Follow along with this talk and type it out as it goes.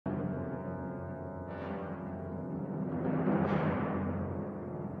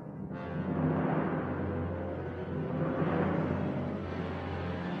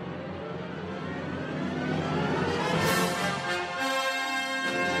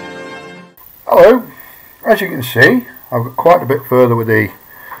Hello, as you can see I've got quite a bit further with the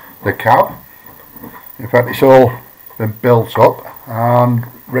cab. In fact, it's all been built up and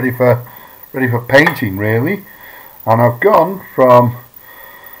ready for painting really, and I've gone from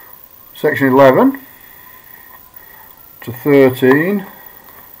section 11 to 13,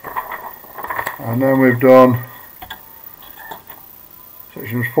 and then we've done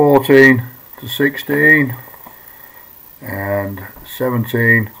sections 14 to 16 and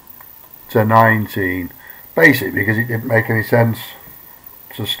 17 to 19, basically because it didn't make any sense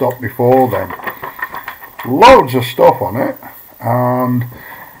to stop before then. Loads of stuff on it, and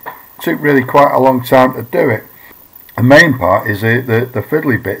took really quite a long time to do it. The main part is the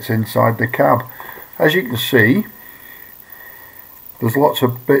fiddly bits inside the cab. As you can see, there's lots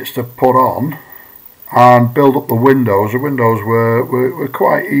of bits to put on and build up the windows. The windows were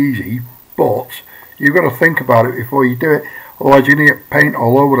quite easy, but you've got to think about it before you do it, otherwise you're going to get paint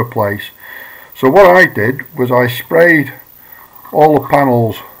all over the place. So what I did was I sprayed all the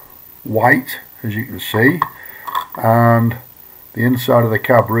panels white, as you can see, and the inside of the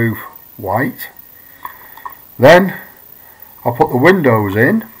cab roof white. Then I put the windows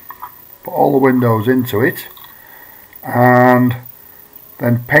in, put all the windows into it, and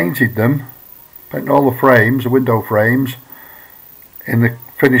then painted all the frames, the window frames, in the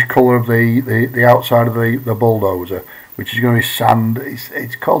finished colour of the outside of the bulldozer, which is going to be sand.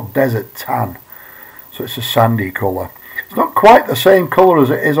 It's called desert tan, so it's a sandy colour. It's not quite the same colour as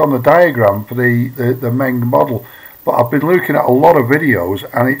it is on the diagram for the main model, but I've been looking at a lot of videos,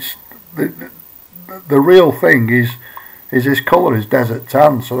 and it's the real thing is this colour is desert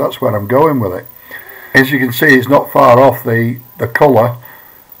tan, so that's where I'm going with it. As you can see, it's not far off the colour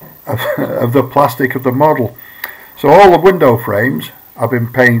of the plastic of the model. So all the window frames have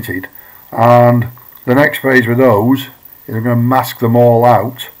been painted, and the next phase with those is I'm going to mask them all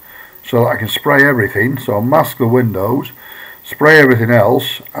out so that I can spray everything. So I'll mask the windows, spray everything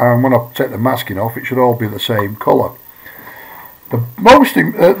else, and when I take the masking off, it should all be the same colour. The most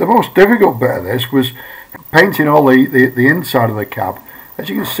difficult bit of this was painting all the inside of the cab. As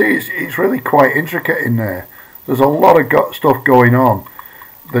you can see, it's really quite intricate in there. There's a lot of stuff going on.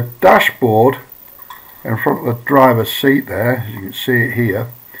 The dashboard in front of the driver's seat there, as you can see it here,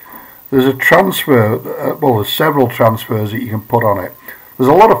 there's a transfer, well, there's several transfers that you can put on it. There's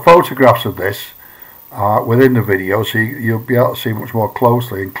a lot of photographs of this within the video, so you'll be able to see much more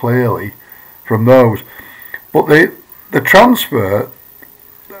closely and clearly from those. But the transfer,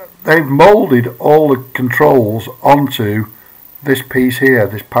 they've moulded all the controls onto this piece here,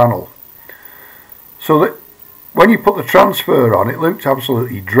 this panel, so that when you put the transfer on, it looked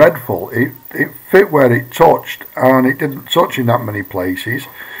absolutely dreadful. It fit where it touched, and it didn't touch in that many places.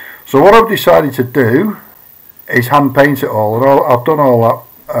 So what I've decided to do is hand paint it all, and I've done all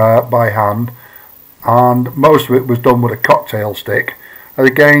that by hand, and most of it was done with a cocktail stick. And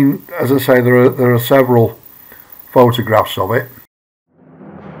again, as I say, there are several photographs of it.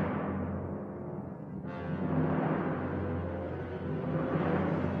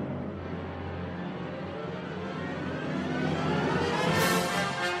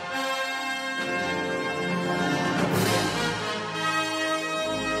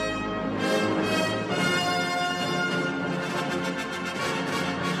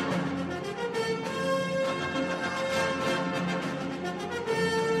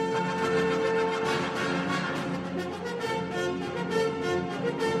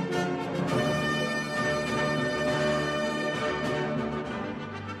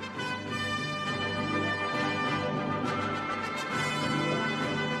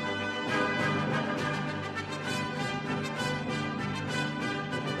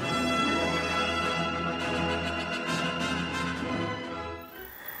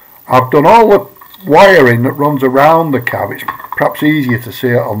 I've done all the wiring that runs around the cab. It's perhaps easier to see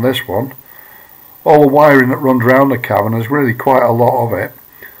it on this one. All the wiring that runs around the cab, and there's really quite a lot of it.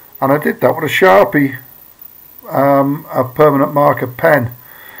 And I did that with a Sharpie, a permanent marker pen.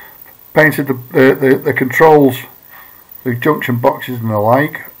 Painted the controls, the junction boxes and the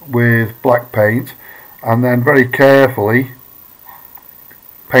like, with black paint, and then very carefully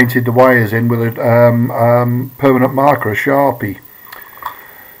painted the wires in with a permanent marker, a Sharpie.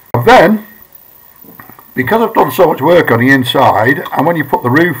 Then, because I've done so much work on the inside, and when you put the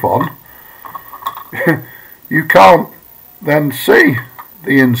roof on, you can't then see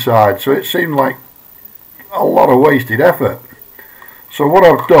the inside, so it seemed like a lot of wasted effort. So what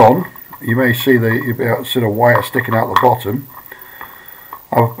I've done, you may see you'll be able to see the wire sticking out the bottom.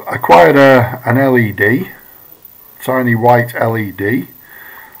 I've acquired an LED, tiny white LED.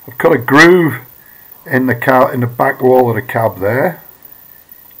 I've cut a groove in the back wall of the cab there.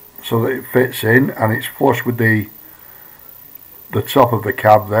 so that it fits in and it's flush with the top of the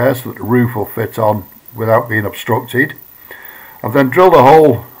cab there, so that the roof will fit on without being obstructed. I've then drilled a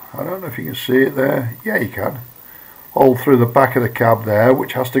hole, I don't know if you can see it there, yeah you can, hole through the back of the cab there,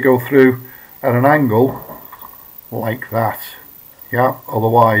 which has to go through at an angle like that. Yeah,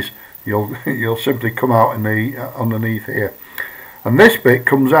 otherwise you'll simply come out in the underneath here. And this bit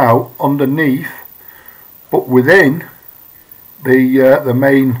comes out underneath, but within the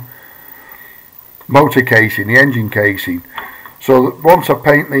main motor casing, the engine casing. So that once I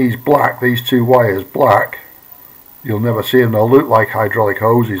paint these black, these two wires black, you'll never see them. They'll look like hydraulic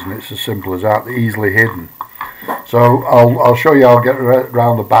hoses, and it's as simple as that. They're easily hidden. So I'll show you how I'll get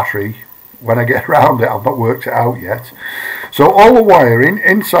around the battery when I get around it. I've not worked it out yet. So all the wiring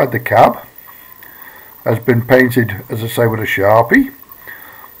inside the cab has been painted, as I say, with a Sharpie,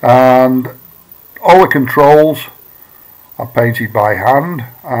 and all the controls are painted by hand,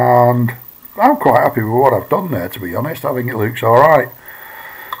 and I'm quite happy with what I've done there, to be honest. I think it looks alright.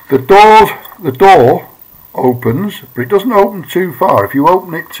 The door opens, but it doesn't open too far. If you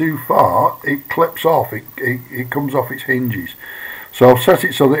open it too far, it clips off, it comes off its hinges. So I've set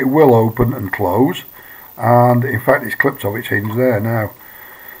it so that it will open and close, and in fact it's clipped off its hinge there now.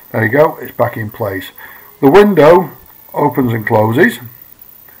 There you go, it's back in place. The window opens and closes,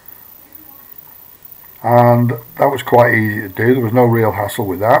 and that was quite easy to do. There was no real hassle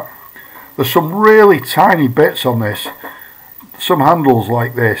with that. There's some really tiny bits on this, some handles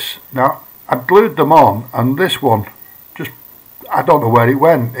like this. Now I glued them on, and this one just, I don't know where it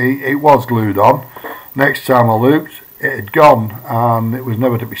went. It was glued on. Next time I looked, it had gone and it was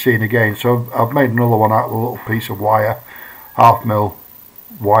never to be seen again. So I've made another one out of a little piece of wire, 1/2 mil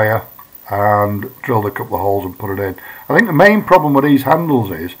wire, and drilled a couple of holes and put it in. I think the main problem with these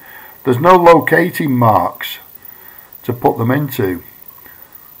handles is there's no locating marks to put them into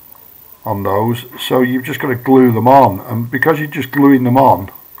on those, so you've just got to glue them on, and because you're just gluing them on,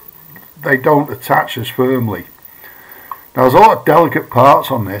 they don't attach as firmly. Now there's a lot of delicate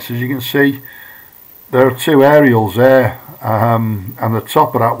parts on this. As you can see, there are two aerials there, and the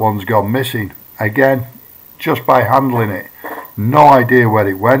top of that one's gone missing again, just by handling it. No idea where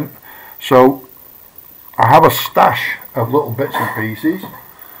it went. So I have a stash of little bits and pieces,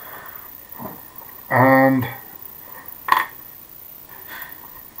 and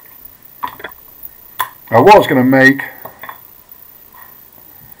I was going to make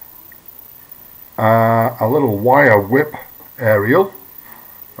a little wire whip aerial.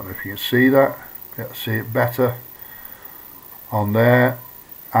 I don't know if you can see that. You can see it better on there,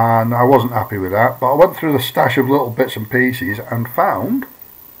 and I wasn't happy with that, but I went through the stash of little bits and pieces and found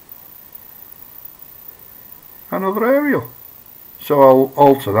another aerial. So I'll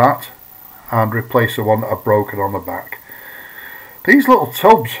alter that and replace the one that I've broken on the back. These little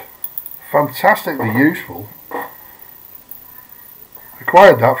tubs, fantastically useful.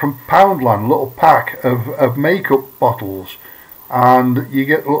 Acquired that from Poundland, a little pack of makeup bottles, and you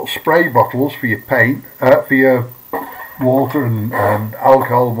get little spray bottles for your paint, for your water and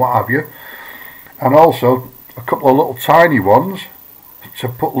alcohol and what have you, and also a couple of little tiny ones to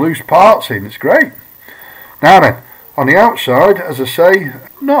put loose parts in. It's great. Now then, on the outside, as I say,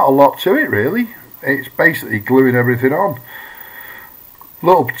 not a lot to it really. It's basically gluing everything on.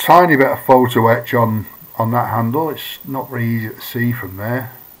 Little tiny bit of photo etch on that handle. It's not very easy to see from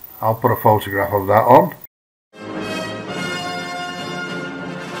there. I'll put a photograph of that on.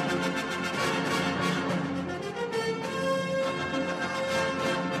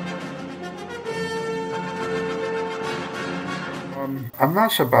 And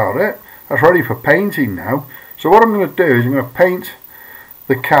that's about it. That's ready for painting now. So what I'm going to do is I'm going to paint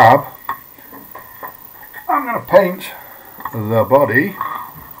the cab. I'm going to paint the body.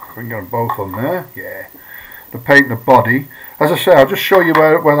 I can get them both on there. Yeah. To paint the body. As I say, I'll just show you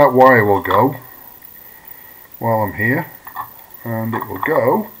where that wire will go while I'm here. And it will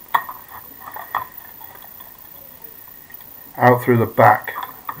go out through the back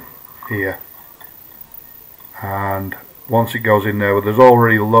here. And once it goes in there, there's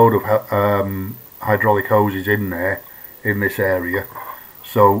already a load of hydraulic hoses in there, in this area,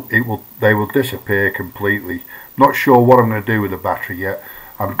 so they will disappear completely. Not sure what I'm going to do with the battery yet.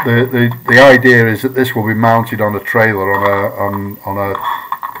 The idea is that this will be mounted on a trailer on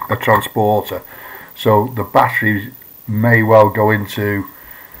a transporter, so the batteries may well go into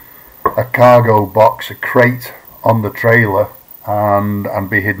a cargo box, a crate on the trailer, and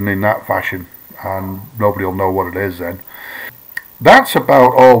be hidden in that fashion, and nobody will know what it is then. That's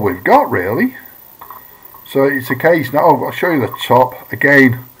about all we've got really. So it's a case now. I'll show you the top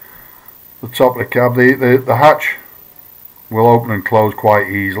again. The top of the cab, the hatch will open and close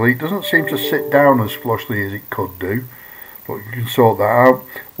quite easily. It doesn't seem to sit down as flushly as it could do, but you can sort that out.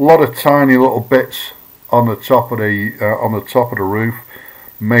 A lot of tiny little bits on the top of the roof,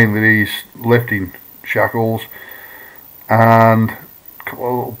 mainly these lifting shackles, and a couple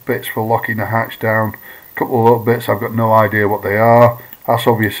of little bits for locking the hatch down. A couple of little bits, I've got no idea what they are. That's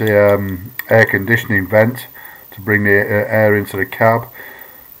obviously air conditioning vent to bring the air into the cab.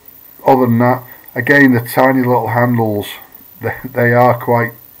 Other than that, again, the tiny little handles, they are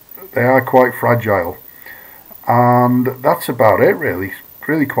quite fragile, and that's about it really.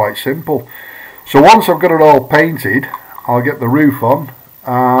 Really quite simple. So once I've got it all painted, I'll get the roof on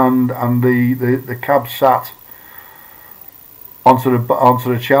and the cab sat onto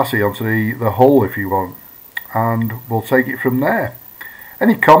the chassis, onto the hull if you want, and we'll take it from there.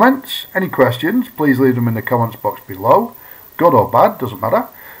 Any comments, any questions, please leave them in the comments box below. Good or bad, doesn't matter.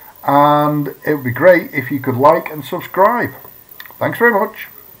 And it would be great if you could like and subscribe. Thanks very much.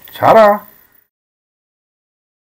 Ta-da!